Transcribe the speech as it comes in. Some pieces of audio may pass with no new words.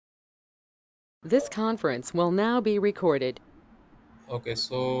This conference will now be recorded. Okay,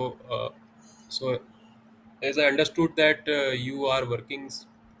 so as I understood that you are working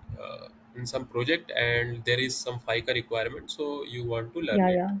in some project and there is some FICA requirement, so you want to learn Yeah,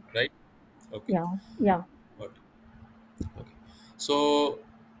 it, yeah, right? Okay, yeah, yeah. got it. Okay, so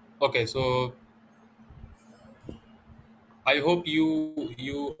so I hope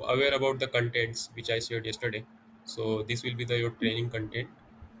you aware about the contents which I shared yesterday. So this will be the your training content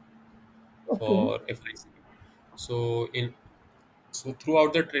Okay. for FIC. So in so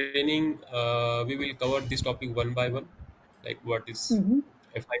throughout the training, we will cover this topic one by one, like what is Mm-hmm.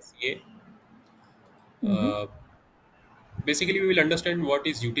 FICA. Mm-hmm. Uh, Basically, we will understand what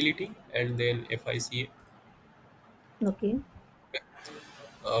is utility and then FICA. Okay.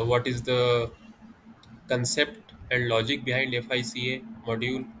 What is the concept and logic behind FICA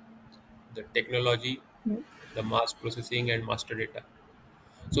module, the technology, Mm. the mass processing and master data.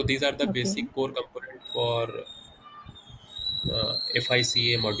 So these are the Okay. basic core component for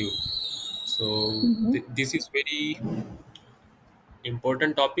FICA module. So Mm-hmm. this is very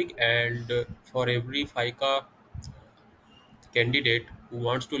important topic, and for every FICA candidate who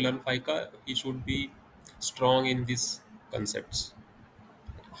wants to learn FICA, he should be strong in these concepts.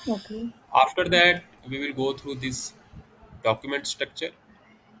 Okay. After that, we will go through this document structure,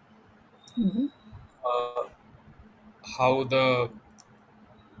 Mm-hmm. uh, how the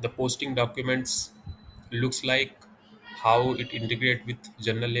posting documents looks like, how it integrate with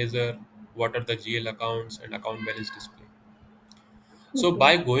general ledger, what are the GL accounts and account balance display. So Okay.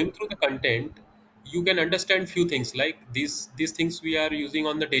 by going through the content, you can understand few things like these things we are using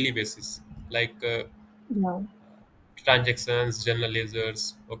on the daily basis, like Yeah. transactions, general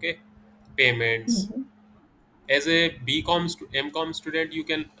ledgers, okay, payments. Mm-hmm. As a BCom MCom student, you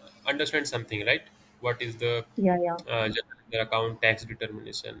can understand something, right? What is the Yeah, yeah, general ledger account, tax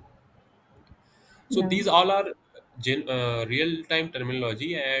determination. So yeah. these all are real time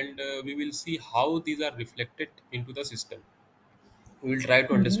terminology, and we will see how these are reflected into the system. We will try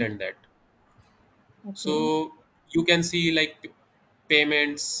to Mm-hmm. understand that. Okay. So you can see like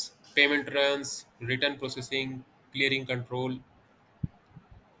payments, payment runs, return processing, clearing control,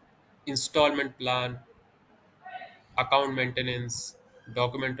 installment plan, account maintenance,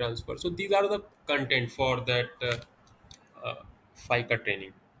 document transfer. So these are the content for that FICA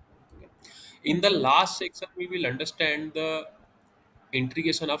training. In the Okay. last section, we will understand the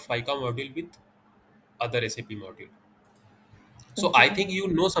integration of FICA module with other SAP module. So I Okay. think you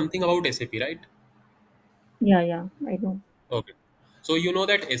know something about SAP, right? Yeah, yeah. I know. Okay. So you know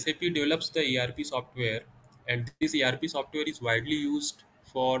that SAP develops the ERP software, and this ERP software is widely used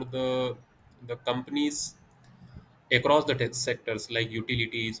for the companies across the tech sectors like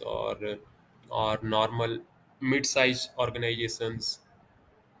utilities or normal mid-sized organizations,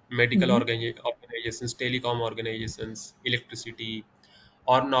 medical Mm-hmm. organizations, telecom organizations, electricity,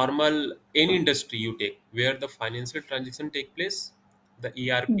 or normal any industry you take where the financial transaction take place, the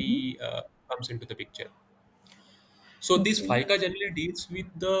Mm-hmm. ERP comes into the picture. So this Okay. FICA generally deals with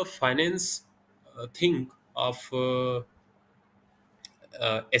the finance thing of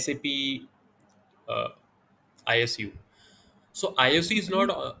SAP uh, ISU. So ISU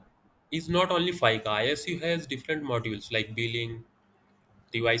Okay. is not only FICA. ISU has different modules like billing,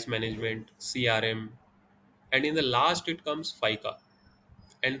 device management, CRM, and in the last it comes FICA,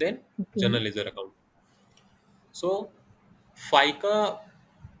 and then Okay. general ledger account. So FICA,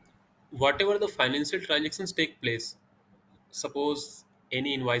 whatever the financial transactions take place, suppose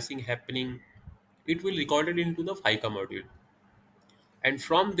any invoicing happening, it will record it into the FICA module. And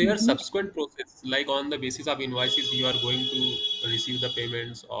from there, Mm-hmm. subsequent process, like on the basis of invoices, you are going to receive the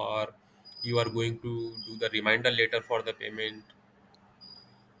payments, or you are going to do the reminder letter for the payment,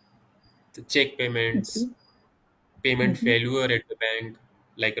 the check payments, Okay. payment Mm-hmm. failure at the bank,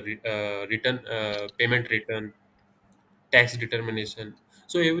 like a return payment return, tax determination.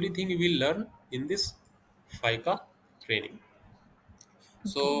 So everything we will learn in this FICA training.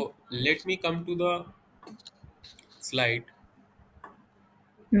 Okay. So let me come to the slide.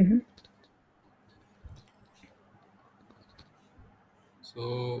 Mm-hmm.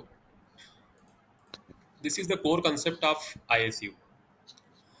 So this is the core concept of ISU.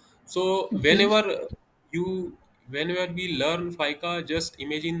 So Okay. you, whenever we learn FICA, just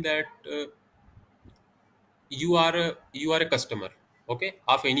imagine that you are a customer, okay,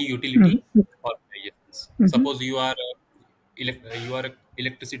 of any utility Mm-hmm. organizations. Mm-hmm. Suppose you are a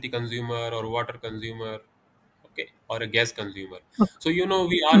electricity consumer or water consumer, okay, or a gas consumer. So you know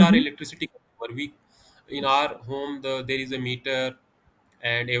we all are Mm-hmm. electricity consumer. We in our home there is a meter,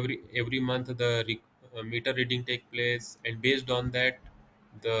 and every month the meter reading take place, and based on that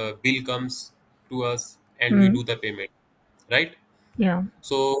the bill comes. to us and we Mm. do the payment, right? Yeah.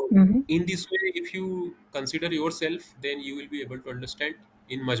 So Mm-hmm. in this way, if you consider yourself, then you will be able to understand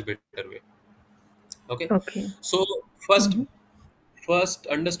in much better way. Okay. Okay. So first, Mm-hmm. first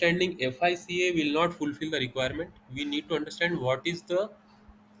understanding FICA will not fulfill the requirement. We need to understand uh,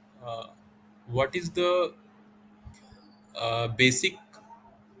 what is the basic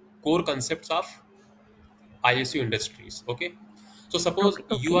core concepts of ISU industries. Okay. So suppose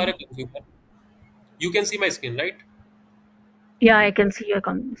Okay. you are Okay. a consumer. You can see my screen, right? Yeah, I can see your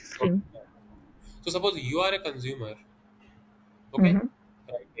Okay. screen. So suppose you are a consumer, okay, Mm-hmm.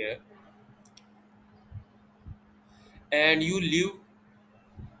 right here, and you live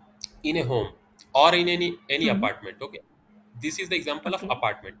in a home or in any Mm-hmm. apartment. Okay, this is the example of Okay.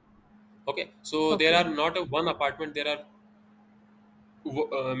 apartment. Okay, so there Okay. are not a one apartment. There are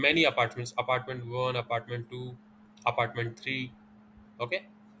many apartments. Apartment one, apartment two, apartment three. Okay,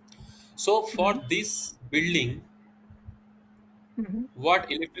 so for Mm-hmm. this building, Mm-hmm.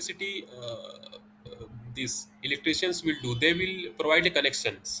 what electricity these electricians will do? They will provide the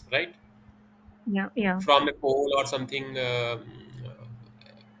connections, right, Yeah. Yeah. from a pole or something.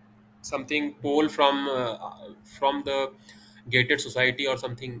 Something pole from the gated society or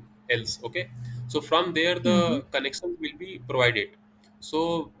something else. Okay, so from there Mm-hmm. the connection will be provided.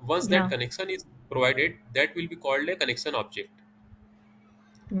 So once that Yeah. connection is provided, that will be called a connection object.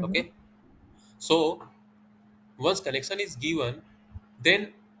 Mm-hmm. Okay, so once connection is given,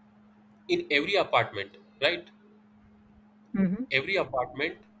 then in every apartment, right, Mm-hmm. every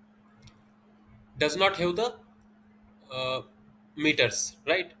apartment does not have the uh, meters,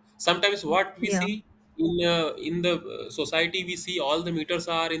 right? Sometimes what we Yeah. see in the society, we see all the meters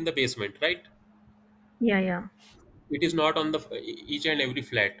are in the basement, right? Yeah. Yeah. It is not on the each and every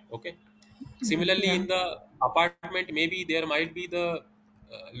flat. Okay, similarly Yeah. in the apartment, maybe there might be the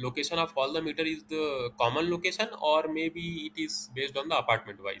location of all the meter is the common location, or maybe it is based on the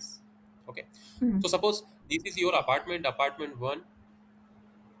apartment wise. Okay, Mm-hmm. so suppose this is your apartment, apartment 1.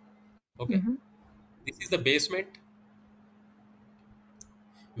 Okay, Mm-hmm. this is the basement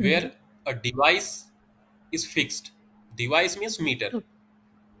Mm-hmm. where a device is fixed. Device means meter.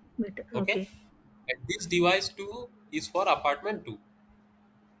 Okay. Okay, Okay. and this device 2 is for apartment 2.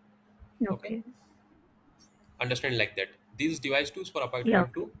 Okay, Okay. understand like that. This device 2 is for Yeah. apartment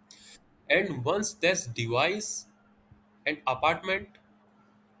Okay. 2, and once this device and apartment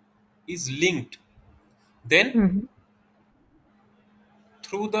is linked, then Mm-hmm.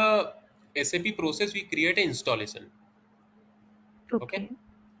 through the SAP process we create an installation. Okay, Okay.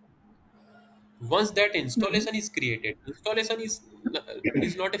 once that Mm-hmm. installation is created, installation is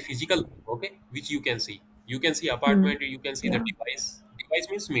not a physical thing, okay, which you can see. You can see Mm. apartment, you can see the Yeah. device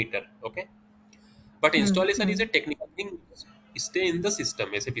means meter. Okay, but Mm. installation is Mm. a technical thing, stay in the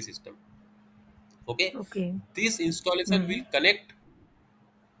system, SAP system. Okay, Okay. this installation Mm-hmm. will connect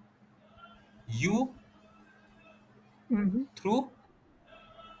you Mm-hmm. through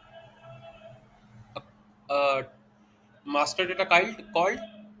a master data called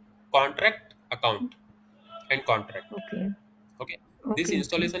contract account and contract. Okay. Okay, this Okay. Okay.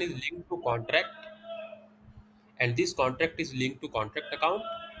 installation is linked to contract, and this contract is linked to contract account,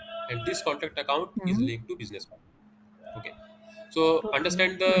 and this contract account is Mm-hmm. linked to business partner. Okay, so Okay.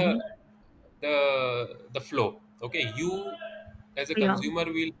 understand Mm-hmm. the flow. Okay, you as a Yeah. consumer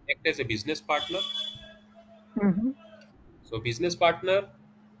will act as a business partner. Mm-hmm. So business partner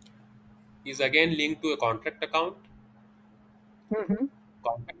is again linked to a contract account. Mm-hmm.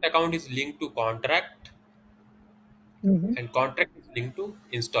 Contract account is linked to contract, Mm-hmm. and contract is linked to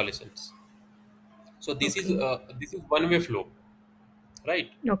installations. So Okay. this is one way flow,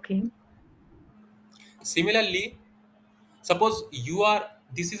 right? Okay. Similarly, suppose you are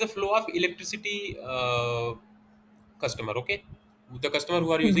this is a flow of electricity customer. Okay, the customer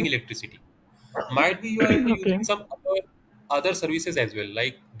who are using Mm-hmm. electricity, might be you are Okay. using some other services as well,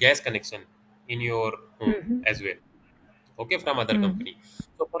 like gas connection in your home Mm-hmm. as well. Okay, from other Mm-hmm. company.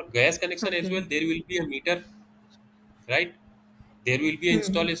 So for gas connection as Okay. well, there will be a meter, right? There will be an Mm-hmm.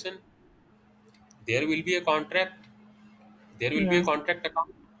 installation, there will be a contract, there will be a Yeah. contract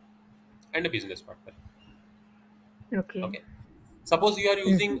account, and a business partner. Okay. Okay, suppose you are Mm-hmm.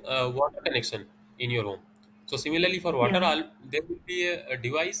 using water connection in your home. So similarly for water, Yeah. there will be a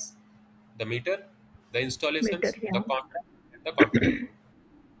device, the meter, the Meter. installations, the Yeah. contract, and the contract.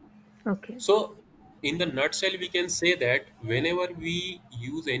 Okay. So in the nutshell, we can say that whenever we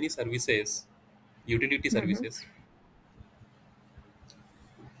use any services, utility Mm-hmm. services,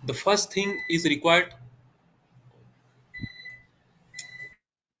 the first thing is required.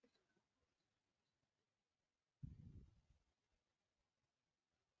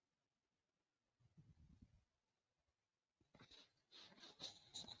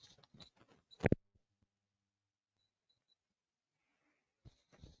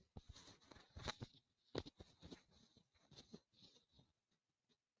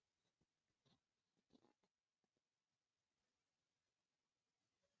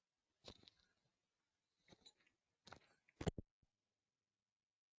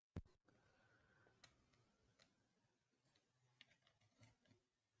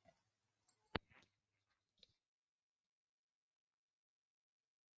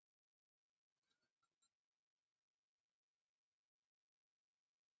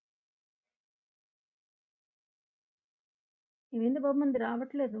 ఏమైంది బాబు మనది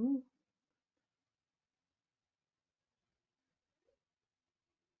రావట్లేదు.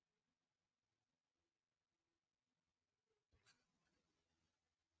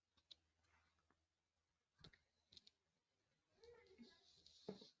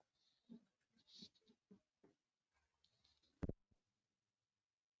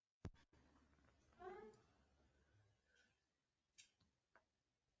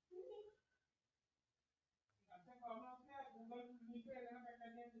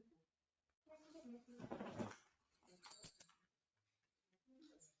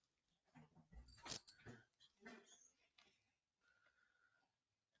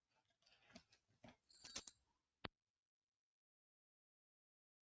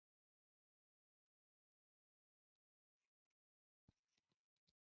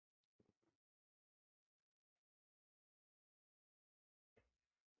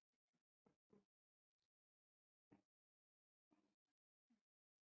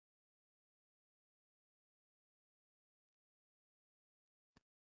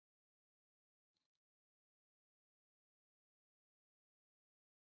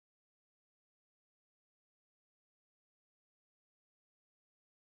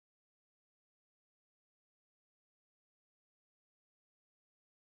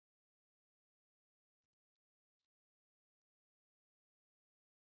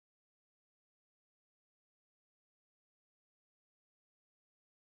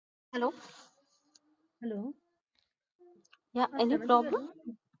 Hello. Hello! Yeah, any Sravanthi problem?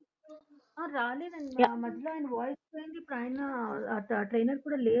 గారు. రాలేదండి. Yeah, మధ్యలో ఆయన voice పోయింది. ఇప్పుడు ఆయన ట్రైనర్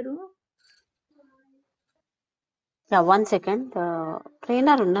కూడా లేరు. yeah, 1 second.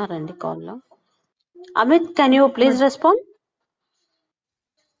 Trainer ఉన్నారండి call లో. Amit, can you okay. please respond?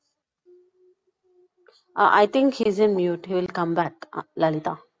 I think he's in mute. He will come back,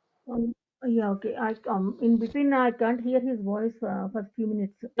 Lalita. Yeah, okay. In between, I can't hear his voice for few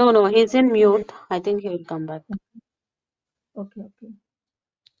minutes. No, no, he's in Maybe. mute. I think he will come back. Okay, okay.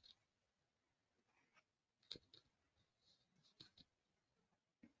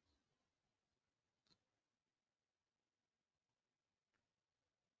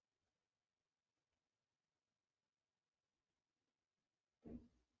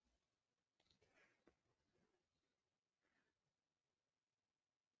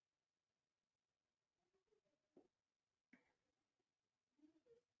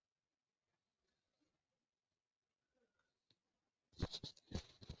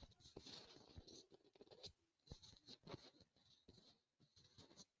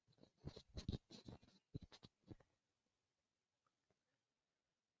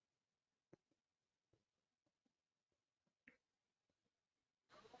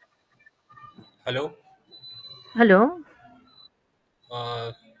 Hello. Hello.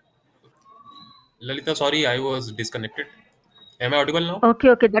 Uh, Lalita, sorry, I was disconnected. Am I audible now? Okay,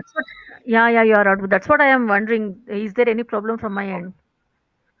 okay. That's what. Yeah, yeah, you are out. That's what I am wondering. Is there any problem from my end?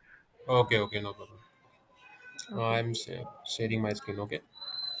 Okay, okay, no problem. Okay, I'm sharing my screen. Okay.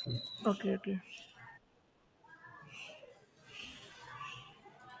 okay, okay.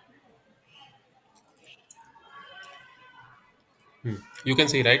 Hmm. You can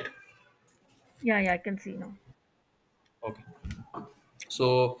see, right? Yeah, yeah, I can see now. Okay.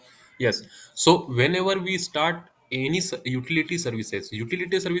 So, yes. So, whenever we start any utility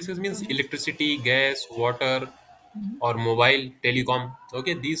services means Mm-hmm. electricity, gas, water, Mm-hmm. or mobile, telecom.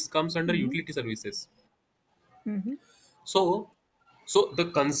 Okay, these comes under Mm-hmm. utility services. Mm-hmm. So, so the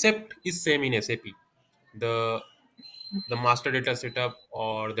concept is same in SAP. The the master data setup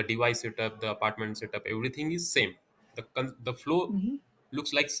or the device setup, the apartment setup, everything is same. The flow Mm-hmm.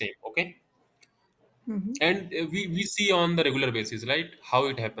 looks like same. Okay, Mm-hmm. and we see on the regular basis, right? How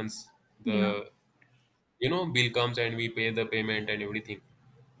it happens. Yeah, The bill comes and we pay the payment and everything.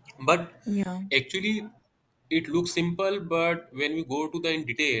 But yeah. actually, it looks simple, but when we go to the in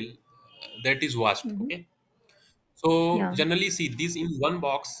detail, that is vast. Mm-hmm. Okay. So Yeah, generally, see this in one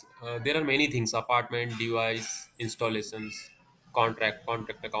box. There are many things: apartment, device, installations,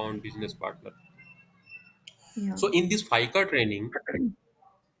 contract account, business partner. yeah. So in this FICA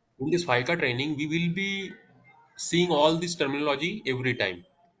training, we will be seeing all this terminology every time.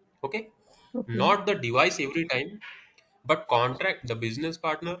 Okay, Okay. not the device every time, but contract, the business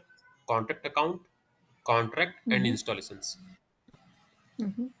partner, contract account, contract, and Mm-hmm. installations.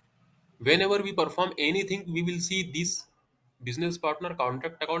 Mm-hmm. Whenever we perform anything, we will see this business partner,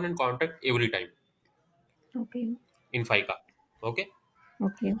 contract account, and contract every time Okay. in FICA. Okay.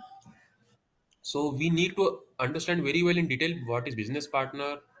 Okay. So we need to understand very well in detail what is business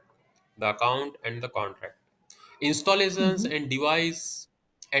partner, the account, and the contract. Installations Mm-hmm. and device.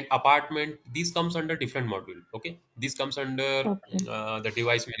 and apartment, these comes under different module. Okay, this comes under Okay. the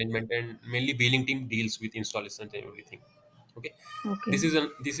device management, and mainly billing team deals with installations and everything. Okay, Okay. this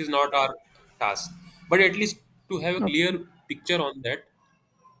is not our task, but at least to have a Okay. clear picture on that,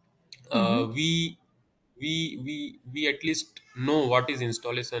 Mm-hmm. we at least know what is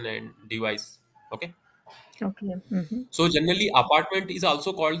installation and device. Okay, Okay. Mm-hmm. so generally apartment is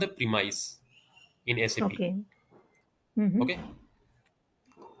also called the premise in SAP. Okay. Mm-hmm. Okay,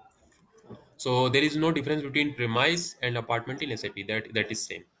 so there is no difference between premise and apartment in SAP. That is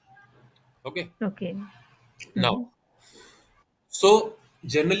same. Okay, Okay. Mm-hmm. now, so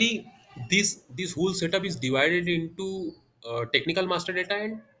generally this whole setup is divided into technical master data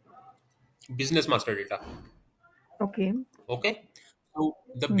and business master data. Okay. Okay, so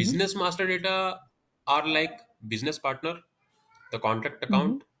the Mm-hmm. business master data are like business partner, the contract Mm-hmm.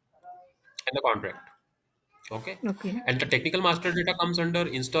 account, and the contract. Okay, Okay. and the technical master data comes under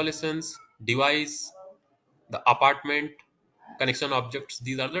installations, device, the apartment, connection objects.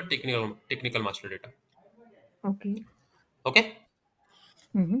 These are the technical master data. Okay. Okay,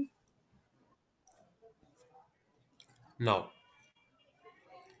 Mm-hmm. now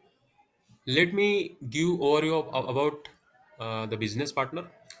let me give overview about the business partner.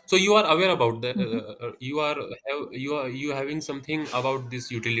 So you are aware about the Mm-hmm. you having something about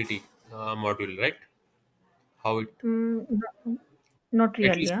this utility module, right? How it No, not at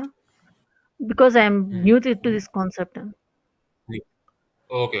really, least. yeah. Because I'm Mhm, new to mhm. this concept.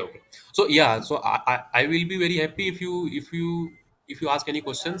 Okay, okay. So yeah, so I will be very happy if you ask any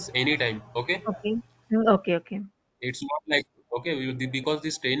questions anytime. Okay, Okay. Okay. Okay. it's not like okay because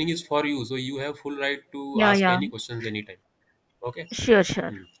this training is for you, so you have full right to Yeah. ask Yeah. any questions anytime. Okay. Sure. Sure.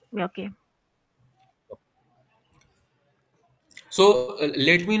 Hmm. Yeah, okay. So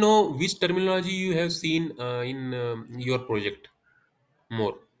let me know which terminology you have seen in your project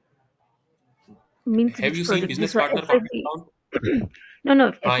more. Means Have which you seen project? business This partner contract FSE. account No, no.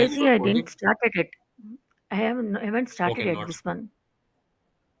 in FSE your I didn't project? started it. I haven't started Okay, yet not. this one.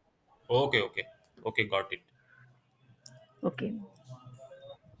 Okay, okay, okay, got it. Okay.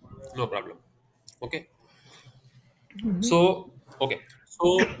 No problem. Okay. Mm-hmm. So okay.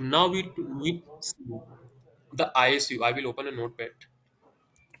 So now we the ISU. I will open a notepad.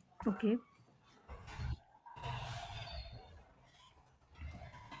 Okay.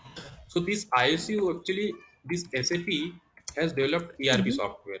 So this ISU actually this SAP has developed ERP Mm-hmm.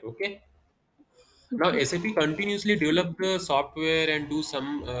 software. Okay. Now Okay. SAP continuously develop the software and do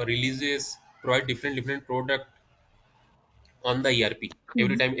some releases, provide different product on the ERP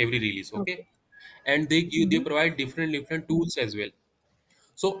every Mm-hmm. time every release. Okay. Okay, and they Mm-hmm. provide different tools as well.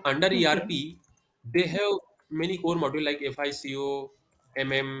 So under Okay. ERP, they have many core module like FICO,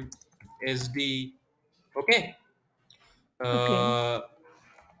 MM, SD. Okay, Okay. uh,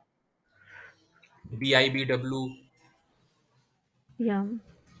 BIBW, Yeah.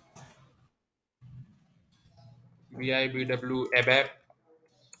 BIBW, ABAP.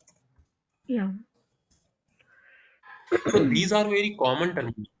 Yeah. So these are very common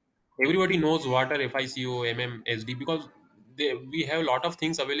terms. Everybody knows what are FICO, MM, SD because we have a lot of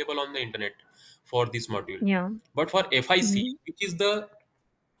things available on the internet for this module. Yeah. But for FIC, Mm-hmm. which is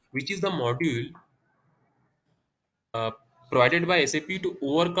the module provided by SAP to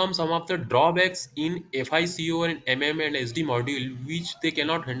overcome some of the drawbacks in FICO and MM and SD module, which they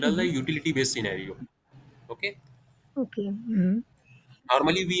cannot handle the Mm-hmm. utility-based scenario. Okay. Okay. Mm-hmm.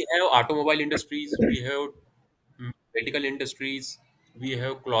 Normally, we have automobile industries, we have medical industries, we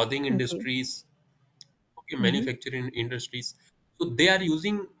have clothing Okay. industries, okay, Mm-hmm. manufacturing industries. So they are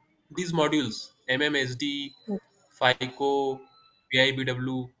using these modules, MMSD, FICO,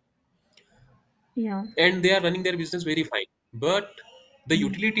 PIBW, Yeah. and they are running their business very fine. But the Mm.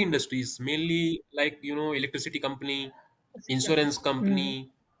 utility industries, mainly like electricity company, Yeah. insurance Mm.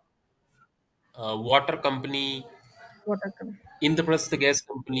 company, water company, Water com. in the plus the gas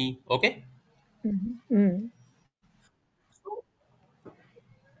company. Okay, Mm-hmm. Mm.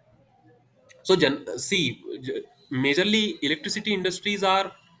 so majorly electricity industries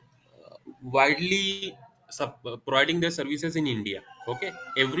are widely providing their services in India. Okay,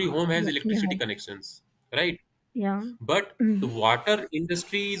 every home has Yeah. Yeah. electricity connections, right? Yeah. But the Mm. water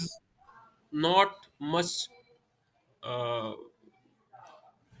industry is not much. Uh,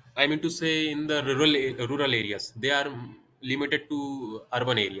 I mean to say in the rural areas, they are limited to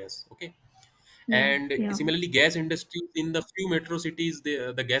urban areas. Okay, Yeah. and Yeah. similarly, gas industry in the few metro cities,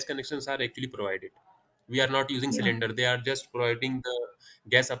 the gas connections are actually provided. We are not using Yeah. cylinder; they are just providing the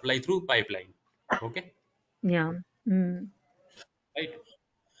gas supply through pipeline. Okay, Yeah. Mm. right.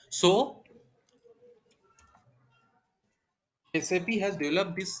 So SAP has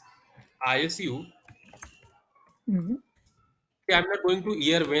developed this ISU. Mm-hmm. I'm not going to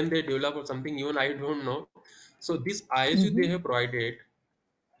year when they develop or something, even I don't know. So this ISU they Mm-hmm. have provided,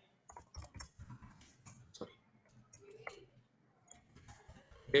 sorry,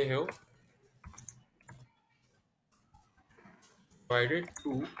 they have provided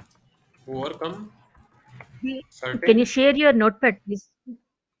to overcome Can you certain share your notepad, please?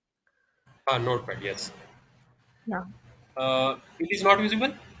 notepad. Yes, Yeah. it is not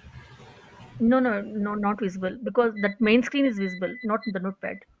visible. No, no, no, not visible because that main screen is visible, not the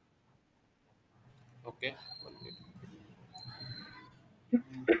notepad. Okay, 1 minute.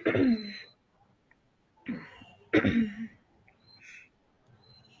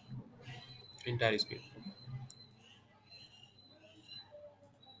 Entire screen.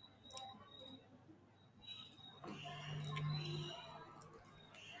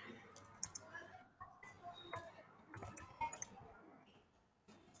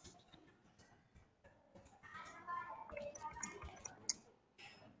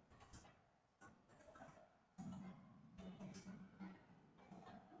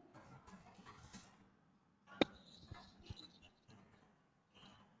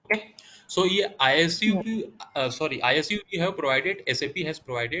 Okay. So yeah, Yeah. ISU we have provided, SAP has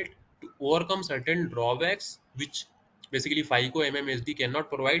provided to overcome certain drawbacks which basically FICO MMSD cannot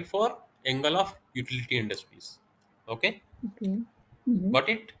provide for angle of utility industries. Okay, Okay. Mm-hmm. got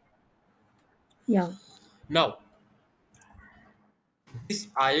it? Yeah. Now, this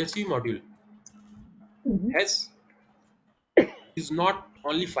ISU module Mm-hmm. has is not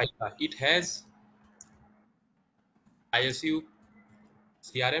only FICA, it has ISU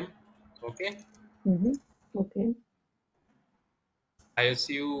CRM, okay, Mm-hmm. Okay.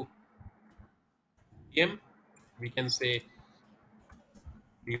 ISU PM, we can say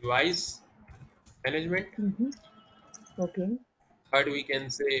device management. Mm-hmm. Okay. Third, we can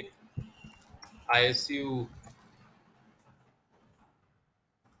say ISU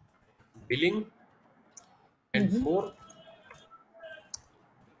billing, and Mm-hmm. fourth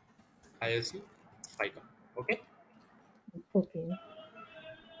ISU FICA. Okay, Okay.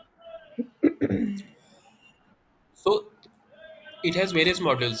 so it has various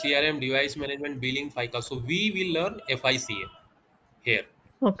modules: CRM, device management, billing, FICA. So we will learn FICA here.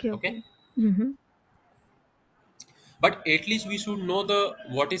 Okay. Okay, Okay. Mm-hmm. but at least we should know the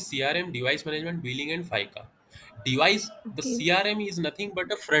what is CRM, device management, billing, and FICA. Device, the Okay. CRM is nothing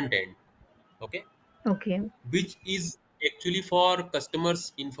but a front end. Okay, Okay. which is actually for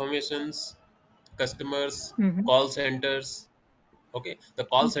customers' informations, customers' Mm-hmm. call centers. Okay, the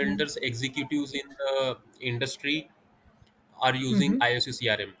call Okay. centers executives in the industry are using Mm-hmm. ISU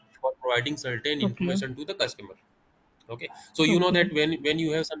CRM for providing certain Okay. information to the customer. Okay, so you know Okay. that when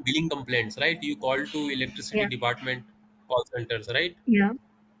you have some billing complaints, right, you call to electricity Yeah. department call centers, right? Yeah.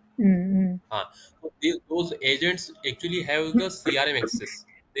 Mm-hmm. So those agents actually have the CRM access.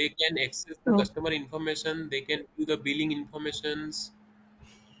 They can access the Oh, customer information, they can view the billing informations,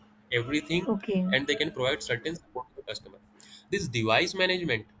 everything, okay. and they can provide certain support to the customer. This device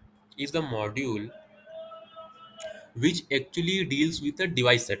management is the module which actually deals with the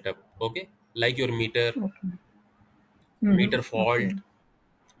device setup. Okay, like your Okay. Mm-hmm. meter fault, Okay.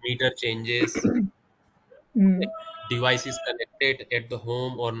 meter changes, Mm. okay, device is connected at the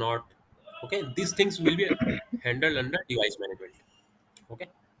home or not. Okay, these things will be handled under device management. Okay,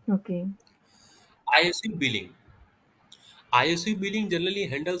 Okay. ISU billing. ISU billing generally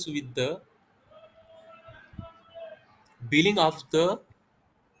handles with the billing of the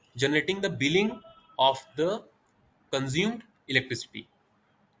generating the billing of the consumed electricity.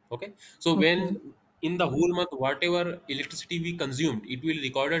 Okay, so Okay. when in the whole month whatever electricity we consumed, it will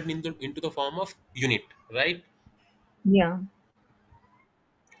recorded into the form of unit, right? Yeah.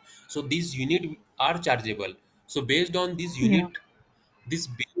 So these unit are chargeable. So based on this Yeah. unit, this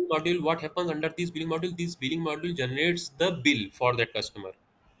billing module, what happens under this billing module, this billing module generates the bill for that customer.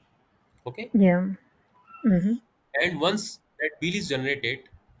 Okay, Yeah. Mm-hmm. and once that bill is generated,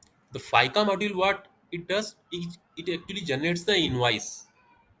 the FICA module, what it does, it actually generates the invoice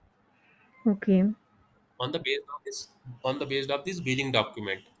Okay. on the base of this billing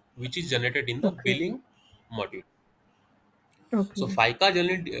document, which is generated in the Okay. billing module. So Okay. FICA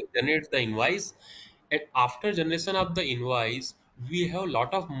generates the invoice, and after generation of the invoice, we have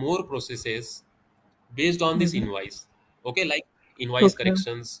lot of more processes based on this Mm-hmm. invoice. Okay, like invoice Okay.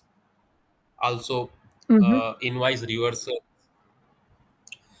 corrections, also Mm-hmm. invoice reversal,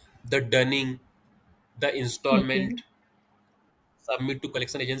 the dunning, the Okay. installment, submit to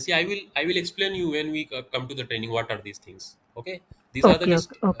collection agency. I will explain you when we come to the training what are these things. Okay, these are the Okay. just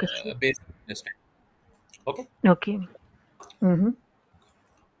Okay. Okay. Sure. basic understanding. Okay, Okay. Mm-hmm.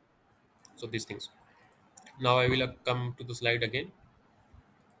 So these things. Now I will come to the slide again.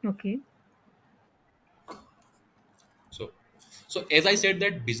 Okay. So, so as I said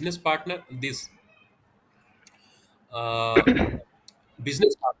that uh,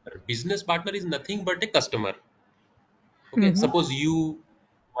 business partner is nothing but a customer. Okay, Mm-hmm. suppose you,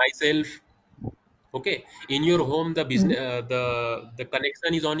 myself, okay, in your home Mm-hmm. the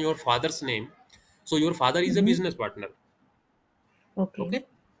connection is on your father's name, so your father is a Mm-hmm. business partner. Okay. Okay,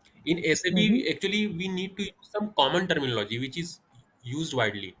 in SAP Mm-hmm. actually we need to use some common terminology which is used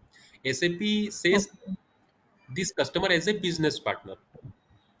widely. SAP says Okay. this customer as a business partner.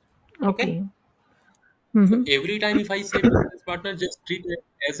 Okay, Okay. so Mm-hmm. every time if I say business partner, just treat it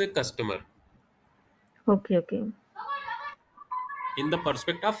as a customer Okay. Okay. in the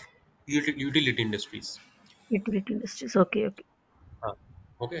perspective of utility industries. Utility industries. Okay. Okay. Ah,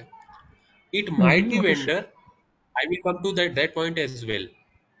 okay, it might Mm-hmm. be Okay. Sure. vendor. I will come to that point as well,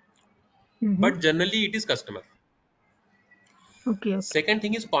 Mm-hmm. but generally it is customer. Okay. Okay. Second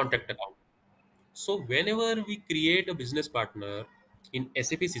thing is contact account. So whenever we create a business partner in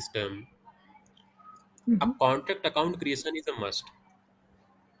SAP system, a Mm-hmm. contact account creation is a must.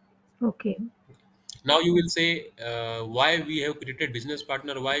 Okay. Now you will say, why we have created business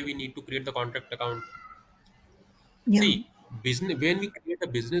partner, why we need to create the contact account. Yeah. See, business when we create a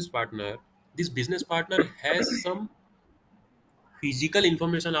business partner, this business partner has some physical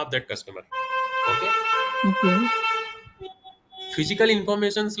information of that customer. Okay, Okay. physical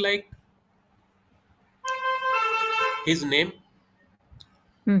informations like his name,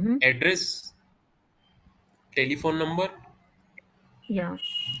 Mm-hmm. address, telephone number, Yeah.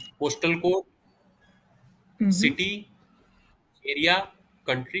 postal code, Mm-hmm. city, area,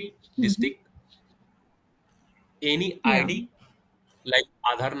 country, Mm-hmm. district, any Yeah. ID like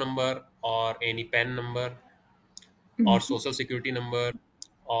Aadhaar number or any PAN number or Mm-hmm. social security number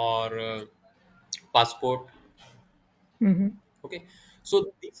or passport. Mm-hmm. Okay,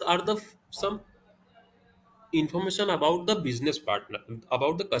 so these are some information about the business partner,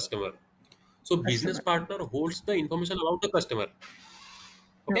 about the customer. So business Customer. partner holds the information about the customer.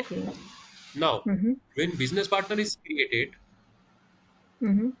 Okay, Okay. now Mm-hmm. when business partner is created,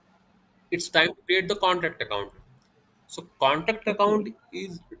 Mm-hmm. it's time to create the contact account. So contact account Okay.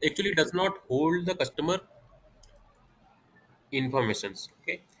 is actually does not hold the customer informations.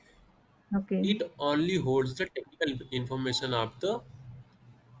 Okay, Okay. it only holds the technical information of the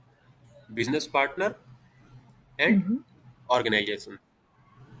business partner and Mm-hmm. organization.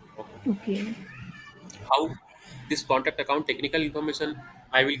 Okay. How this contact account technical information,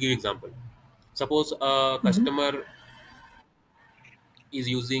 I will give example. Suppose a Mm-hmm. customer is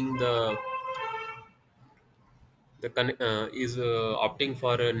using is opting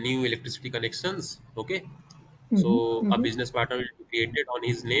for a new electricity connections. Okay, Mm-hmm. so a Mm-hmm. business partner will be created on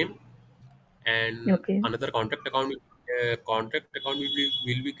his name, and Okay. another contact account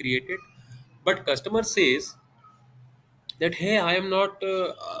will be created. But customer says that, hey, I am not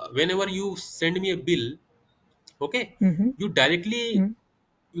whenever you send me a bill, okay, Mm-hmm. you directly Mm-hmm.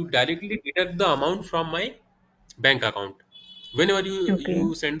 you directly deduct the amount from my bank account. Whenever you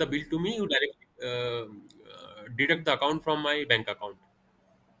Okay. send the bill to me, you directly deduct the account from my bank account.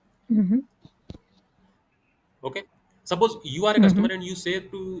 Mm-hmm. Okay, suppose you are a Mm-hmm. customer and you say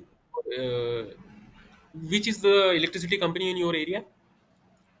to uh, which is the electricity company in your area.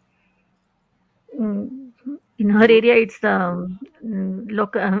 Mm. In her You area, it's the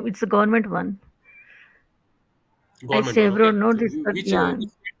local. It's the government one. I government stay one. Okay, abroad. No, so this. Yeah,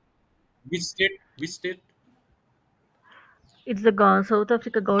 which state? it's the South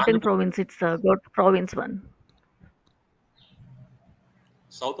Africa Andhra Gauteng Pradesh, province. It's the province one.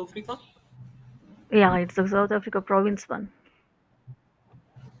 South Africa. Yeah, it's the South Africa province one.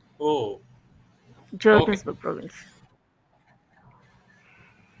 Oh, okay. Johannesburg province.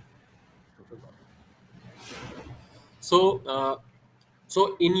 So,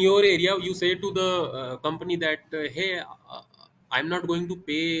 so in your area, you say to the company that, hey, I'm not going to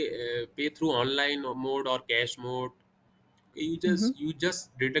pay through online or mode or cash mode. You Mm-hmm.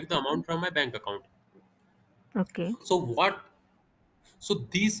 just deduct the amount from my bank account. Okay. So what? So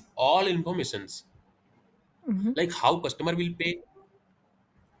these all informations Mm-hmm. like how customer will pay.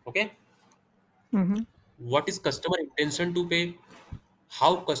 Okay, Mm-hmm. what is customer intention to pay?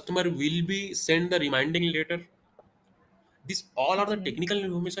 How customer will be send the reminding letter. These all are the Okay. technical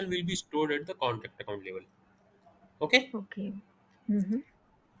information will be stored at the contact account level. Okay, Okay. Mm-hmm.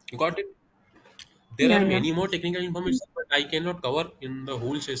 got it. There Yeah. are Yeah. many more technical information, but I cannot cover in the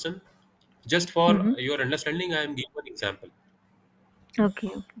whole session. Just for Mm-hmm. your understanding, I am giving an example. Okay.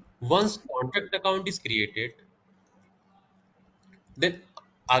 Okay. Once contact account is created, Then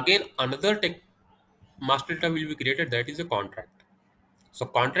again another master data will be created, that is a contract. So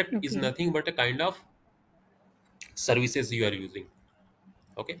contract is Okay. nothing but a kind of services you are using.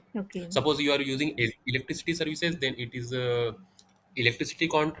 Okay, Okay. suppose you are using electricity services, then it is a electricity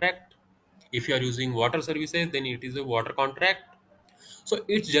contract. If you are using water services, then it is a water contract. So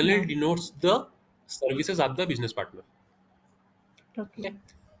it Yeah. generally denotes the services of the business partner. Okay. Okay,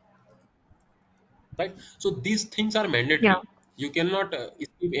 right? So these things are Yeah. mandatory. You cannot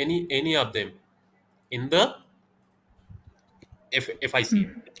skip any of them in the FICA.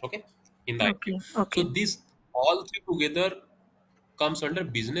 Mhm. Okay, in the IPO. Okay. So Okay. these all three together comes under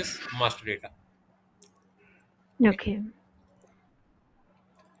business master data. Okay, Okay.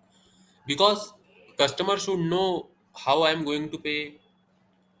 because customer should know how I am going to pay,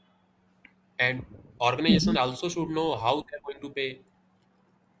 and organization Mhm. also should know how they are going to pay.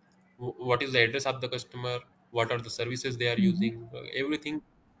 What is the address of the customer, what are the services they are Mhm. using, everything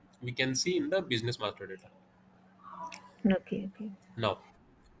we can see in the business master data. Okay. Okay. Now,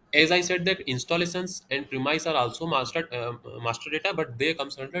 as I said that installations and premise are also master data, but they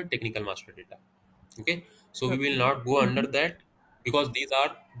comes under technical master data. Okay, so we will Okay. not go under Mhm. that, because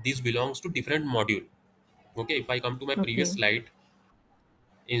these belongs to different module. Okay, if I come to my previous Okay. slide, Mhm.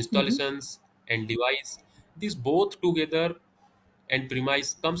 installations and device, these both together and premise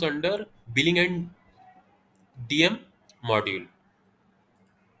comes under billing and DM module.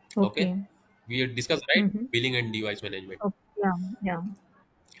 Okay, Okay. we discussed, right, Mhm. billing and device management. Okay. Yeah. Yeah.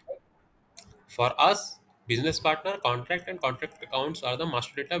 For us, business partner, contract and contract accounts are the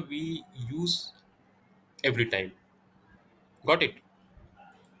master data we use every time. Got it?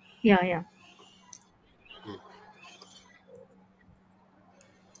 Yeah. Yeah. Hmm.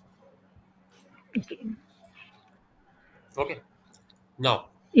 Okay. Okay, now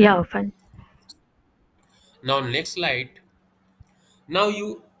Yeah. Fine. next slide. Now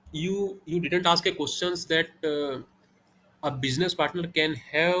you didn't ask a questions that a business partner can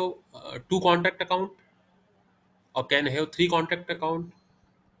have two contract account or can have three contract account.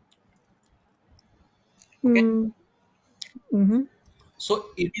 Okay, Mm. Mhm. so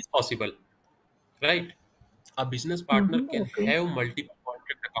it is possible, right? A business partner Mhm. can Okay. have multiple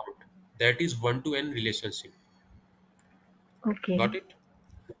contract account, that is one to n relationship. Okay. Got it?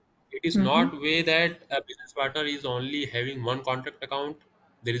 It is Mhm. not way that a business partner is only having one contract account.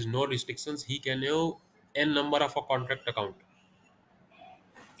 There is no restrictions. He can have n number of a contract account.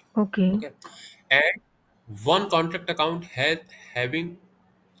 Okay. Okay, and one contract account has having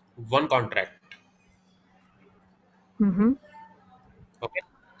one contract. Mhm. Okay,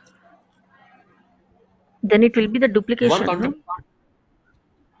 Then it will be the one duplication, contract no? account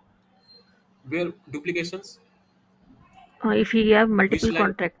where duplications. If he have Which multiple line?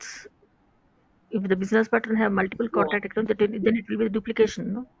 contracts, if the business partner have multiple No, contract accounts, then it will be the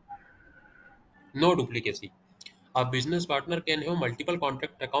duplication, no? no duplicacy. A business partner can have multiple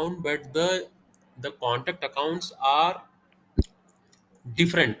contract account, but the contract accounts are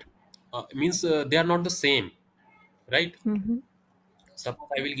different. Means they are not the same, right? Mhm. Suppose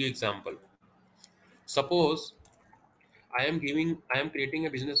I will give example. Suppose I am creating a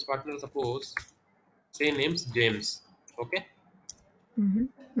business partner. Suppose say names James. Okay, Mhm.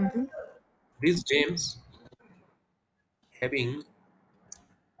 Mhm. this James having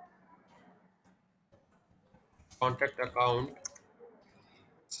contract account.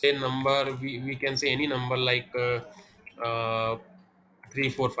 Say number, we can say any number like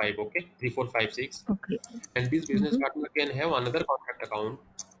 345. Okay, 3456. Okay. And this business Mhm. partner can have another contract account,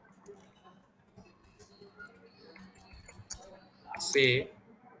 say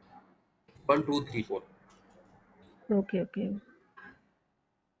 1234. Okay. Okay.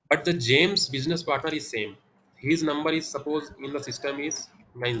 But the James business partner is same. His number is suppose in the system is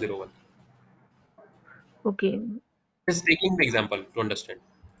 901. Okay. Just taking the example to understand.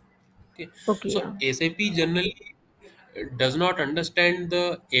 Okay, Okay. so Yeah. SAP generally does not understand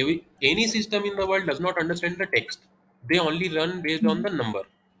any system in the world does not understand the text. They only run based on Mhm. the number,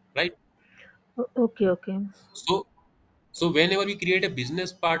 right? Okay. Okay. So whenever we create a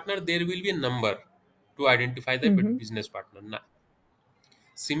business partner, there will be a number to identify the Mhm. business partner.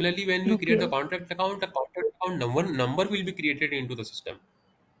 Similarly, when we create the Okay. contract account number will be created into the system,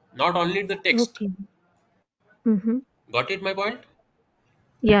 not only the text. Okay. Mhm. Got it? My point.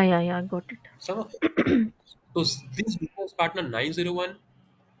 Yeah. Yeah. Yeah. I got it. So, this business partner 901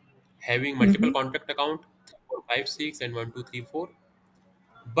 having multiple Mhm. contract account 3456 and 1234,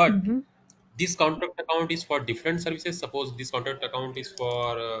 but Mhm. this contract account is for different services. Suppose this contract account is for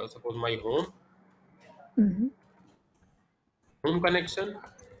suppose my Mhm. home connection,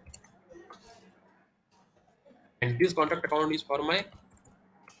 and this contract account is for my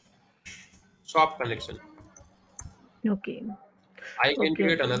shop connection. Okay. I can Okay.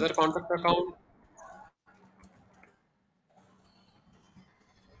 create Okay. another contract account.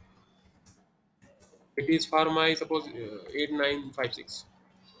 It is for my suppose 8956.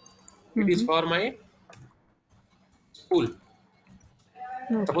 It is Mm-hmm. for my school.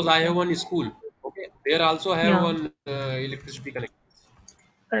 Suppose Okay. I Okay. have one school. Okay, there also have Yeah. one electricity connection.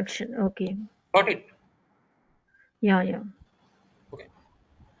 Correction. Okay. Got it? Yeah. Yeah. Okay.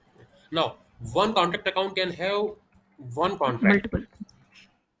 Now, one contract account can have one contract. Multiple.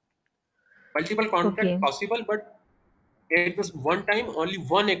 Multiple contract Okay. possible, but at this one time only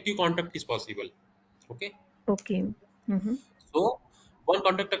one active contract is possible. Okay. Okay. Mm-hmm. So one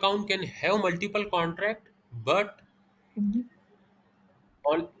contract account can have multiple contract, but Mm-hmm.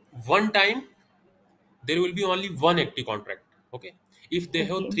 on one time there will be only one active contract. Okay. If they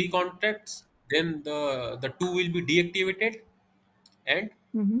have Okay. three contracts, then the two will be deactivated and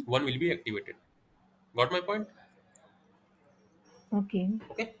Mm-hmm. one will be activated. Got my point? Okay.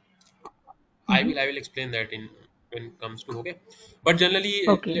 Okay. Mm-hmm. I will explain that in when it comes to okay. But generally,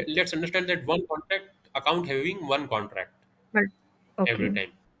 Okay. let's understand that one contract account having one contract But every okay.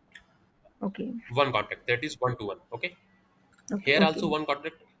 time. Okay. One contract, that is one to one. Okay. Okay. Here also Okay. one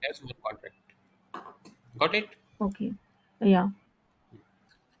contract has one contract. Got it? Okay. Yeah.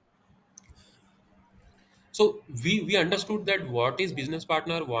 So we understood that what is business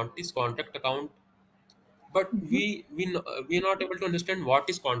partner, what is contract account, but Mm-hmm. we are not able to understand what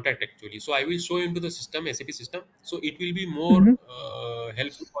is contract actually. So I will show into the system, SAP system. So it will be more Mm-hmm.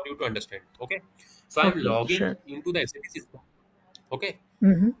 helpful for you to understand. Okay. So I am Okay. logging Sure. into the SAP system. Okay.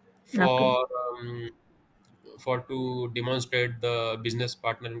 Mm-hmm. Okay. For to demonstrate the business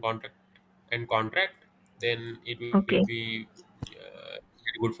partner and contract, then it will Okay. be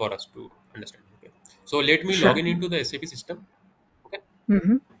very good for us to understand. Okay. So let me log Sure. in into the SAP system. Okay.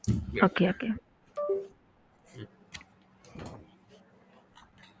 Mm-hmm. Wait. Okay. Okay.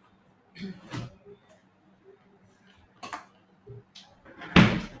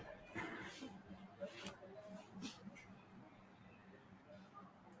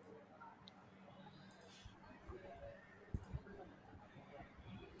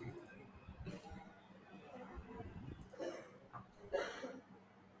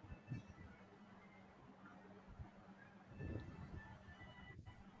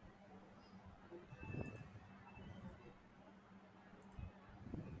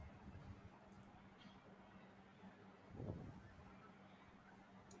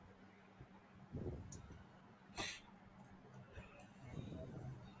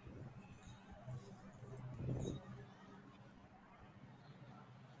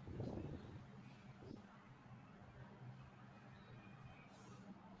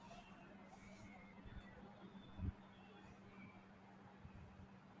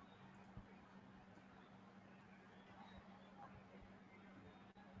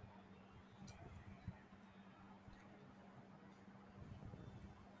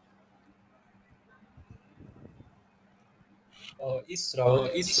 Is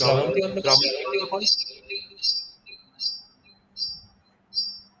Is Shravanti on the call? Shravanti on the call?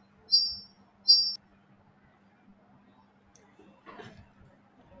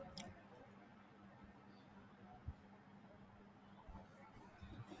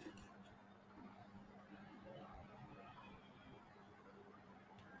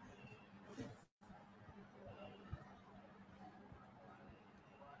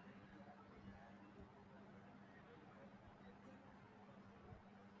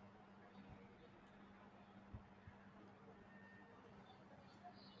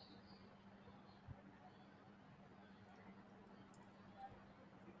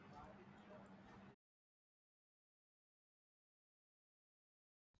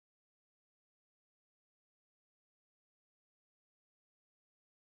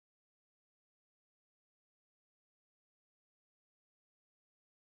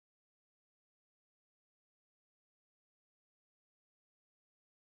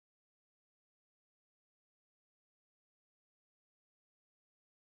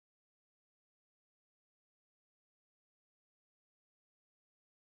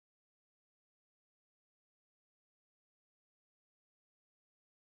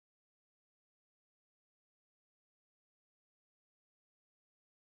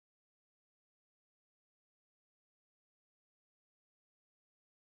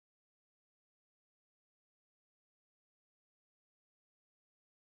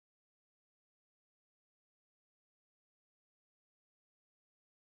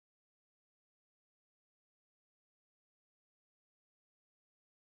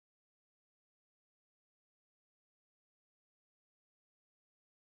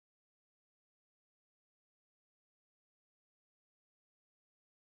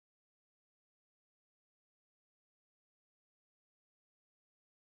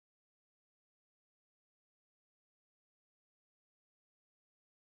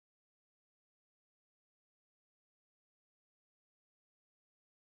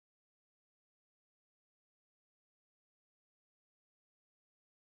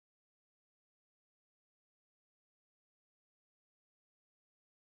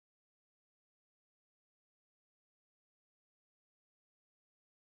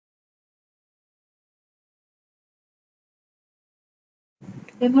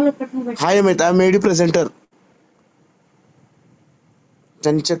 Hi Amit, I made you presenter.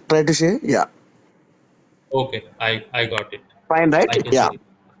 Can you check, try to share? Yeah. Okay, I got it. Fine, right? I can Yeah. share it.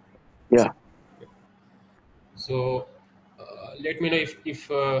 Yeah. So let me know if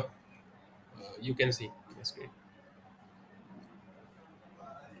you can see the screen.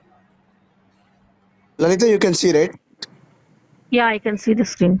 Lalita, you can see, right? Yeah, I can see the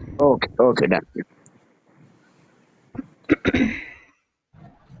screen. Okay. Okay, done.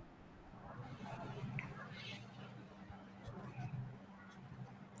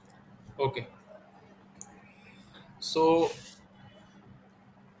 Okay. So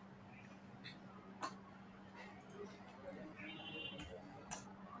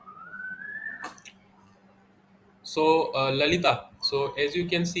Lalita. So as you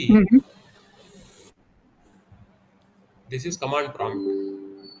can see, Mhm. this is command prompt,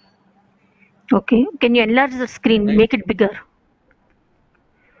 Okay. Can you enlarge the screen? right? Make it bigger.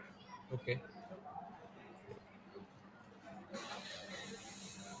 Okay.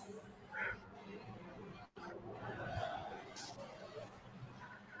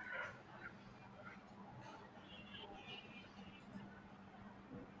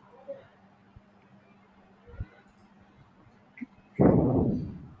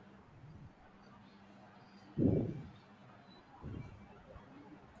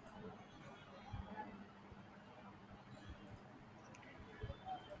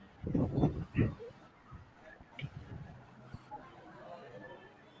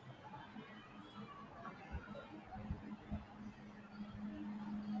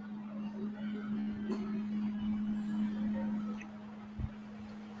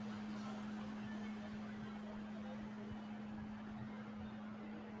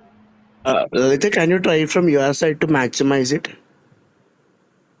 Lalita, can you try from your side to maximize it?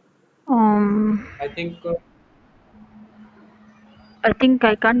 Um, I think I think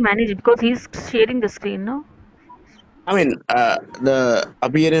I can't manage because he's sharing the screen, no? I mean, the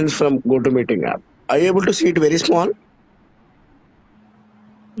appearance from GoToMeeting app. Are you able to see it very small?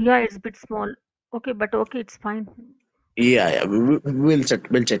 Yeah, it's a bit small. Okay, but okay, it's fine. Yeah, yeah. We'll check.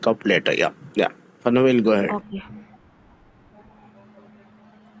 We'll check up later. Yeah, yeah. For now, we'll go ahead. Okay.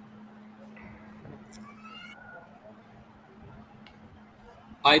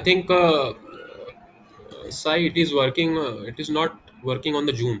 I think Sai, it is working. It is not working on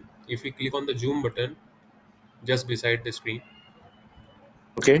the Zoom. If we click on the Zoom button just beside the screen,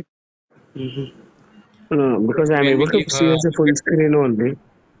 Okay. Mm-hmm. No, because I'm when we able to click, see as a full screen only.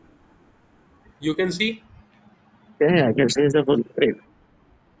 you can see. Yeah, yeah, I can see as a full screen.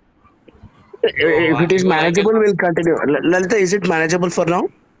 No, If it is even I manageable, cannot. we'll continue. Lalita, is it manageable for now?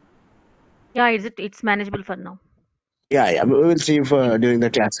 Yeah, it's manageable for now. Yeah, yeah. We will see if during the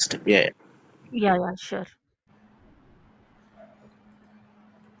class system. Yeah, yeah. Yeah, yeah, sure.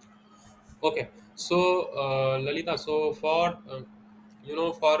 Okay. So Lalita, so for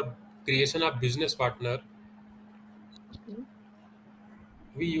for creation of business partner, Okay.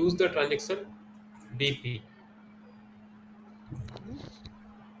 we use the transaction DP. Okay.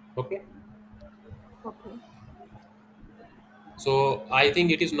 Okay. Okay. So I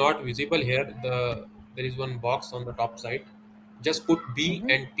think it is not visible here. There is one box on the top side. Just put B Mm-hmm.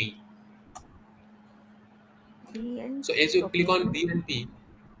 and P. B and So as P. you click Okay. on B and P,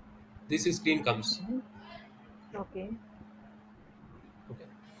 this screen comes. Mm-hmm. Okay. Okay.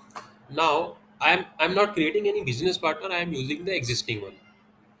 Now I'm not creating any business partner. I am using the existing one.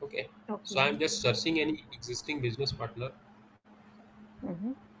 Okay. So Okay. I'm just searching any existing business partner.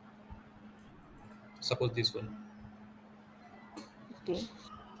 Mm-hmm. Suppose this one. Okay.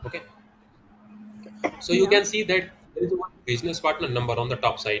 Okay. So you Yeah. can see that there is one business partner number on the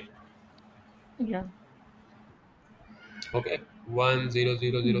top side. Yeah. Okay.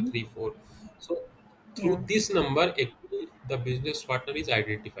 10003 Mm-hmm. 4. So through Yeah. this number, actually the business partner is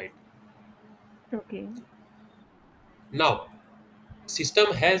identified. Okay. Now,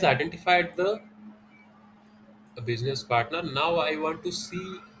 system has identified the business partner. Now I want to see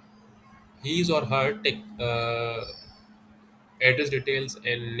his or her address details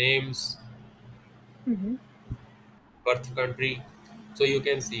and names, Mm-hmm. birth country. So you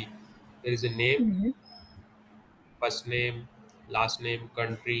can see there is a name, Mm-hmm. first name, last name,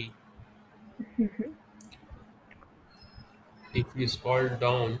 country. Mm-hmm. If we scroll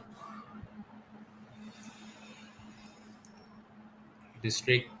down,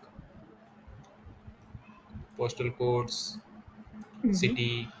 district, postal codes, Mm-hmm.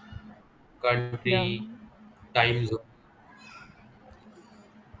 city, Yeah. country, time zone.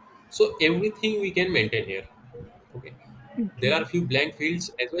 So everything we can maintain here. Okay. There Okay. are few blank fields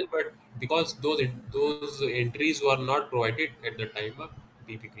as well, but because those entries were not provided at the time,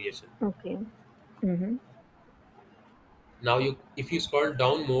 PP creation. Okay. Mm-hmm. Now if you scroll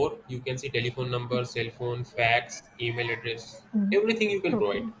down more, you can see telephone number, cell phone, fax, email address, Mm-hmm. everything you can Okay.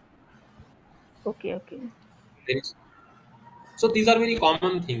 provide. Okay. Okay. There is, so these are very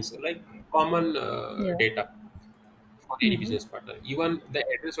common things, like common Yeah. data for any Mm-hmm. business partner. Even the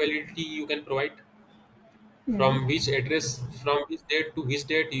address validity you can provide, Mm-hmm. from which address, from which date to which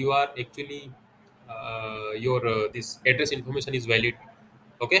date you are actually your this address information is valid.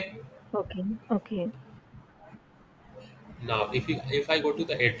 Okay. Okay. Okay. Now if I go to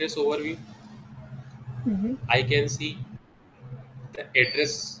the address overview, Mm-hmm. I can see the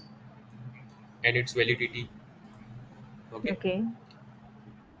address and its validity. Okay. Okay.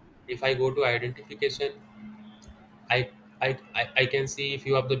 If I go to identification, I I can see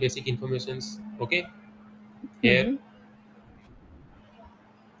few of the basic informations. Okay. Here Mm-hmm.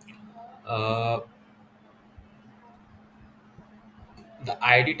 uh, the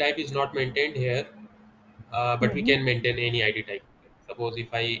ID type is not maintained here, but we Mm-hmm. can maintain any ID type. Suppose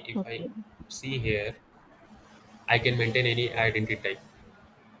if I Okay. see here, I can maintain any identity type: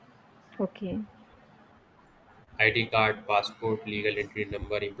 Okay. ID card, passport, legal entry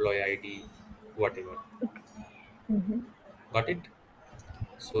number, employee ID, whatever. Okay. Mm-hmm. Got it?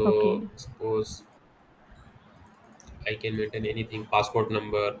 So Okay. suppose I can maintain anything, passport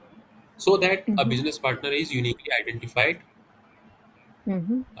number, so that a Mm-hmm. business partner is uniquely identified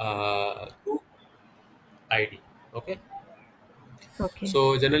Mm-hmm. to ID. Okay. Okay.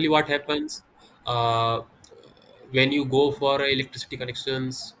 So generally, what happens uh, when you go for electricity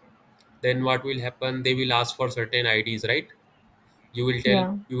connections? Then what will happen? They will ask for certain IDs, right?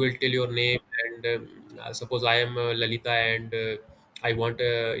 Yeah. You will tell your name, and suppose I am Lalita, and I want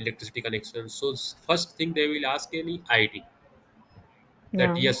electricity connection. So first thing they will ask any ID,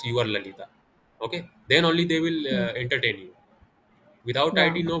 that Yeah. yes, you are Lalita. Okay, then only they will Mm. entertain you. Without Yeah.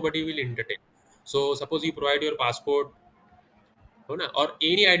 ID, nobody will entertain. So suppose you provide your passport, हो ना, or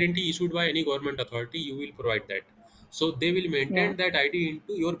any identity issued by any government authority, you will provide that. So they will Yeah. maintain that ID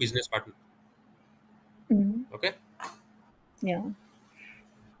into your business partner. Mm. Okay. Yeah.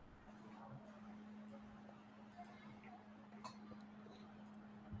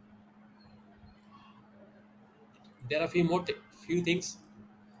 There are few more few things,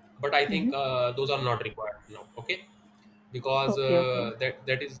 but I think Mm-hmm. those are not required now. Okay, because Okay. Okay.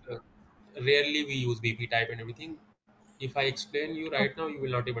 that is rarely we use BP type and everything. If I explain you right Okay. now, you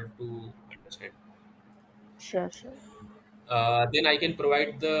will not able to understand. Sure. Sure. Then I can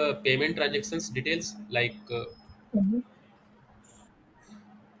provide the payment transactions details, Mm-hmm.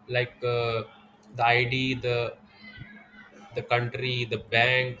 like the ID, the country, the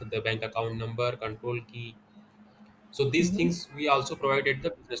bank account number, control key. So these Mm-hmm. things we also provide at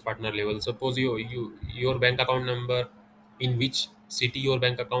the business partner level. Suppose your bank account number, in which city your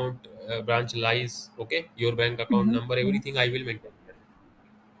bank account branch lies. Okay, your bank account Mm-hmm. number, Mm-hmm. everything I will maintain.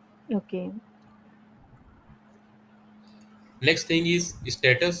 Okay. Next thing is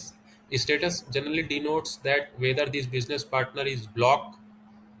status. Status generally denotes that whether this business partner is blocked,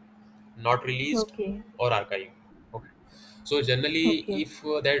 not released, Okay. or archived. Okay. So generally, Okay. if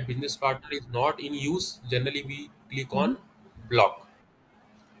that business partner is not in use, generally we click Mm-hmm. on block,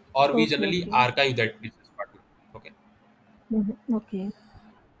 or we Okay. generally Okay. archive that business partner. Okay. Mm-hmm. Okay.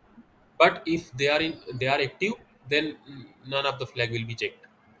 But if they are active, then none of the flag will be checked.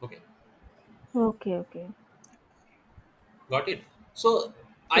 Okay. Okay. Okay. Got it? So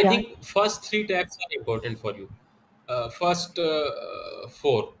I Yeah. think first three tags are important for you. First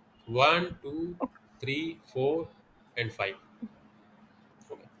four: one, two, three, four, and five.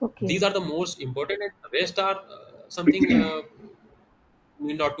 Okay. Okay. These are the most important, and the rest are something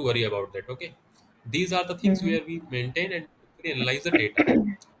need not to worry about that. Okay. These are the things Mm-hmm. where we maintain and actually analyze the data.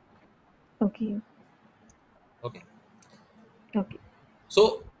 Okay. Okay. Okay.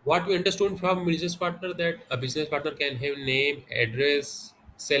 So what we understood from business partner, that a business partner can have name, address,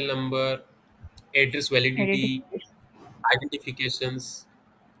 cell number, address validity, Identification. identifications,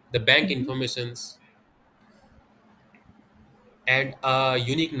 the bank Mm-hmm. informations, and a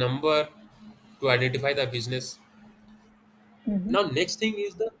unique number to identify the business. Mm-hmm. Now next thing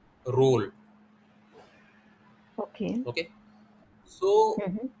is the role. Okay. Okay. So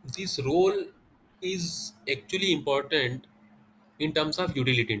Mm-hmm. this role is actually important in terms of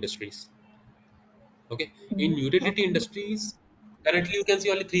utility industries. Okay. In Mm-hmm. utility Okay. industries, currently you can see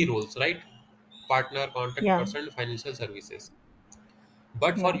only three roles, right? Partner, contract Yeah. person, and financial services.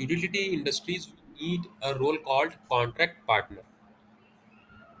 But for Yeah. utility industries, we need a role called contract partner.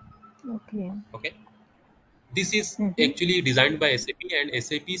 Okay. Okay. This is Mm-hmm. actually designed by SAP, and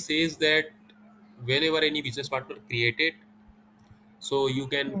SAP says that whenever any business partner created, So you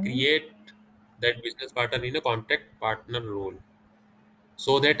can Mm-hmm. create that business partner in a contract partner role,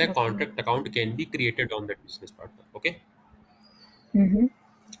 so that a Okay. contract account can be created on that business partner. Okay. Mm-hmm.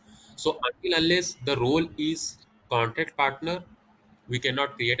 So until unless the role is contract partner, we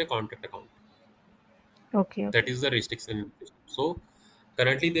cannot create a contract account. Okay. That Okay. is the restriction. So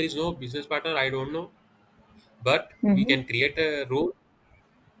currently there is no business partner. I don't know, but we Mm-hmm. can create a role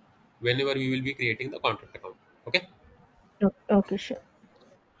whenever we will be creating the contract account. Okay. Okay. Okay. Sure.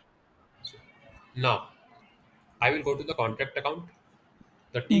 Now I will go to the contract account.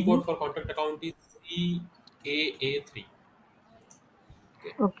 The T Mm-hmm. code for contract account is CAA3.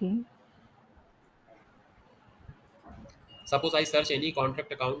 Okay. Okay. Suppose I search any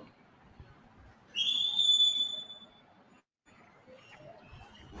contract account.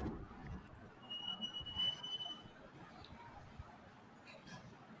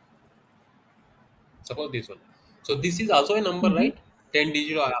 Suppose this one. So this is also a number, Mm-hmm. right? 10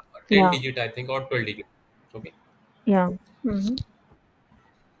 digit or 10 Yeah. digit, I think, or 12 digit. Okay. Yeah. Mm-hmm.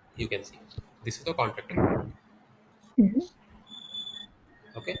 You can see. This is the contract account. Mm-hmm.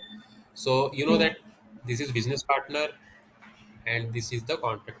 Okay. So you know Yeah. that this is business partner and this is the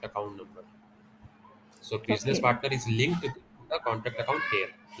contract account number. So business Okay. partner is linked to the contract account here,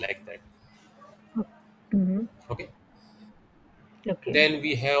 like that. Mm-hmm. Okay. Okay. Then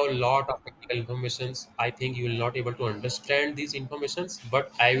we have a lot of technical informations. I think you will not able to understand these informations,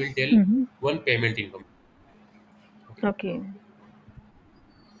 but I will tell Mm-hmm. one payment income. Okay. Okay.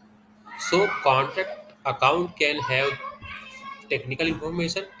 So contract account can have technical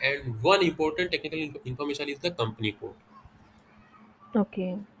information, and one important technical information is the company code.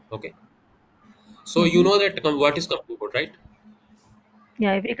 Okay. Okay. So you Mm-hmm. know that what is company code, right?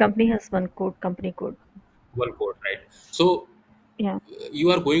 Yeah. Every company has one code, company code. One code, right? So Yeah. you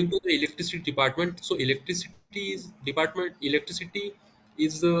are going to the electricity department. So electricity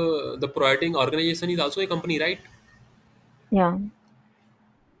is the providing organization is also a company, right? Yeah.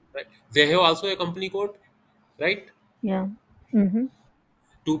 Right. They have also a company code, right? Yeah. Mm-hmm.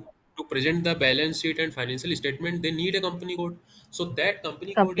 To to present the balance sheet and financial statement, they need a company code. So that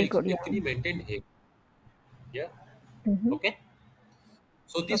company code Company is code. Yeah. actually maintained here. Yeah. Mm-hmm. Okay.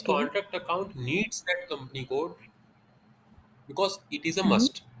 So this Okay. contract account needs that company code because it is a Mm-hmm.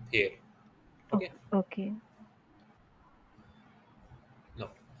 must here. Okay. Okay. Now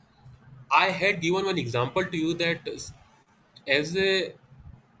I had given one example to you that as a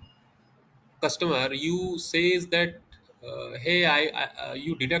customer you says that hey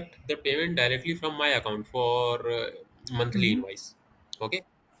you deduct the payment directly from my account for monthly Mm-hmm. invoice. Okay.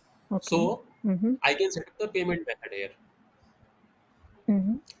 Okay. So Mm-hmm. I can set up the payment method here: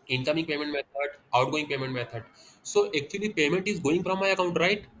 Mm-hmm. incoming payment method, outgoing payment method. So actually payment is going from my account,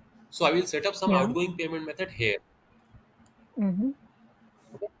 right? So I will set up some Yeah. outgoing payment method here. Mm-hmm.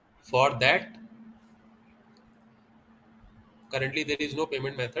 Okay. For that, currently there is no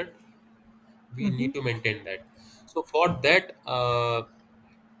payment method. We Mm-hmm. need to maintain that. So for that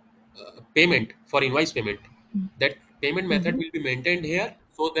payment, for invoice payment, that payment method Mm-hmm. will be maintained here,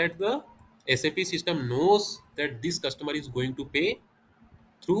 so that the SAP system knows that this customer is going to pay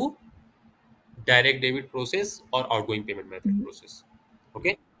through direct debit process or outgoing payment method Mm-hmm. process.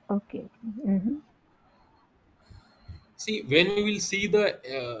 Okay. Okay. Okay. Mm-hmm. See, when we will see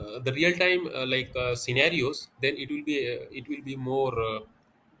the real time scenarios, then it will be more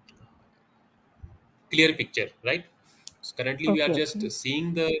clear picture, right? So currently we are Okay. just Okay.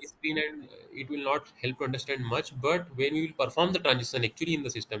 seeing the screen, and it will not help to understand much. But when we will perform the transition actually in the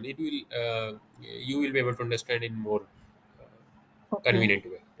system, it will you will be able to understand in more Okay. convenient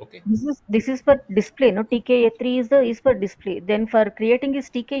way. Okay. This is for display. No, TKA3 is for display. Then for creating is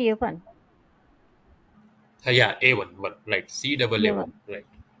TKA1. Yeah, A1 right, C double A1 A1. right.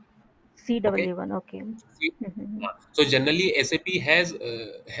 C double Okay. A1. Okay. See, Mm-hmm. so generally SAP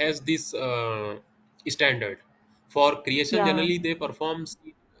has this standard for creation. Yeah. Generally, they perform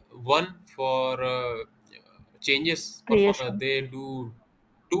one for changes. Creation. They do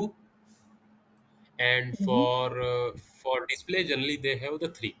two, and Mm-hmm. for display generally they have the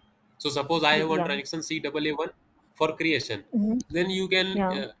three. So suppose I have one Yeah. transaction CAA1 for creation, Mm-hmm. then you can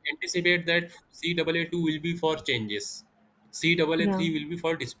Yeah. anticipate that CAA2 will be for changes, Yeah. CAA3 will be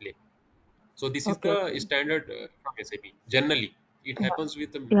for display. So this is Okay. the Okay. standard from SAP. Generally, it Yeah. happens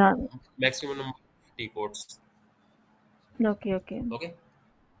with the Yeah. maximum number of T codes. Okay. Okay. Okay.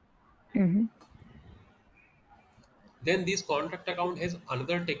 Mm-hmm. Then this contract account has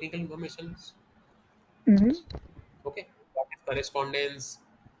another technical information. Mm-hmm. Okay. What is correspondence?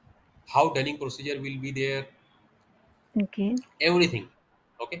 How dunning procedure will be there? Okay. Everything.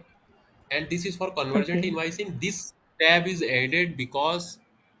 Okay. And this is for convergent Okay. invoicing. This tab is added because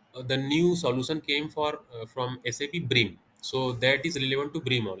the new solution came for from SAP Brim. So that is relevant to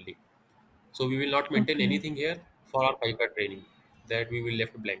Brim only. So we will not maintain Okay. anything here for our FICA training. That we will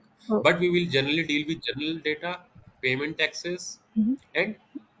left blank. Oh. But we will generally deal with general data, payment taxes, Mhm. and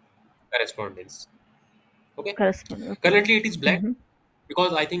correspondence. Okay. Correspond. Okay. Currently it is blank Mm-hmm.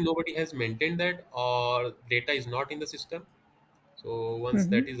 because I think nobody has maintained that or data is not in the system. So once Mm-hmm.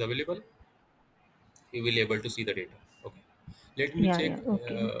 that is available, we will able to see the data. Okay. Let me Yeah, check. yeah.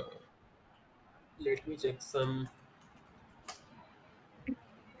 Okay. Uh, let me check some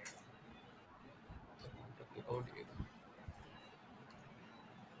account here.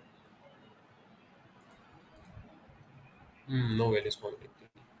 No values found.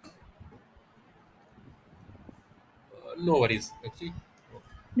 No worries. Actually,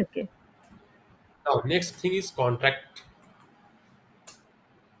 Okay. now next thing is contract.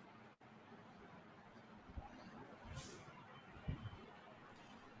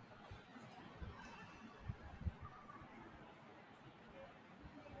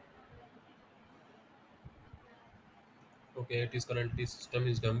 Okay, it is currently system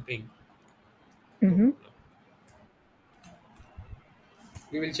is dumping. No Mm-hmm. problem.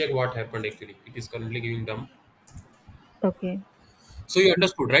 We will check what happened actually. It is currently giving dump. Okay. So you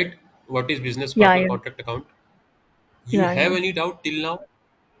understood, right? What is business Yeah, partner yeah. contract account? You Yeah, have yeah. any doubt till now?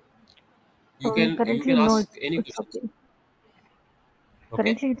 You Currently, can no, ask it's any it's questions. okay.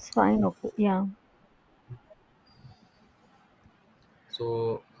 Okay. Currently, it's fine. Okay. Yeah.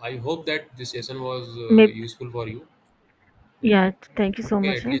 So I hope that this session was Maybe. useful for you. Yeah. Thank you so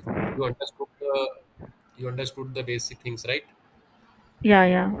Okay, much. at Huh? least you understood the basic things, right? Yeah,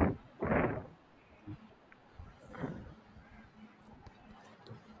 yeah.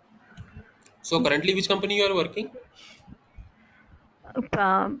 So currently, which company you are working?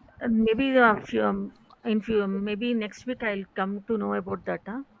 Maybe maybe next week I'll come to know about that.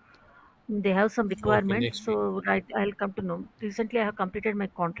 Huh? They have some Okay, requirement, next week. so right, I'll come to know. Recently, I have completed my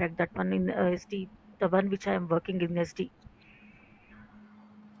contract. That one in SD, the one which I am working in SD.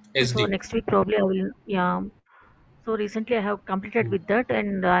 So SD. next week probably I will. Yeah. So recently I have completed Mm-hmm. with that,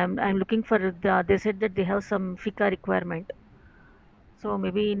 and I'm looking for the. They said that they have some FICA requirement. So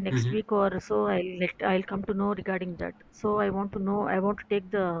maybe next Mm-hmm. week or so I'll come to know regarding that. So I want to know. I want to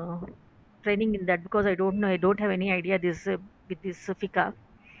take the training in that because I don't know. I don't have any idea this with this FICA.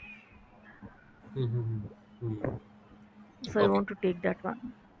 Mm-hmm. Mm-hmm. So I Okay, want to take that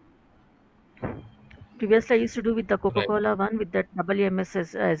one. Previously, I used to do with the right. Coca-Cola one with that WMS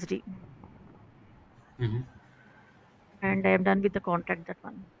SD, Mm-hmm. and I am done with the contract that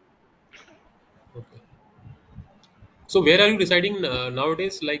one. Okay. So where are you residing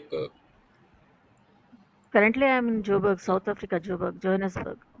nowadays? Like Currently, I am in Joburg, uh, South Africa, Joburg,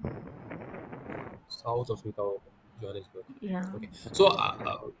 Johannesburg. South Africa or Johannesburg. Yeah. Okay. So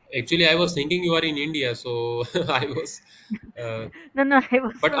actually, I was thinking you are in India. So I was, uh, No, no, I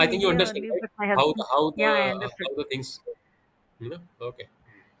was but from I think you India understand, only, right? but I have. Yeah, I understood. How the things, Okay.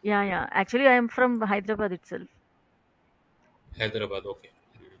 Yeah, yeah. Actually, I am from Hyderabad itself. Hyderabad. Okay.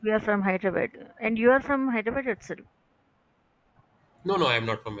 We are from Hyderabad, and you are from Hyderabad itself. No, no, I am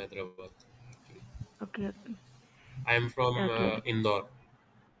not from Hyderabad. Okay, okay, I am from okay. Indore.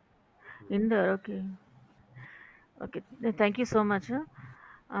 Indore. Okay, okay. Thank you so much. Huh?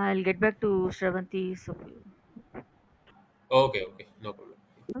 I'll get back to Shravanti. So, Okay, okay, no problem.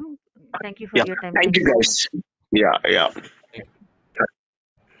 thank you for Yeah. your time. Thank Thank you, you so guys. much. Yeah, yeah.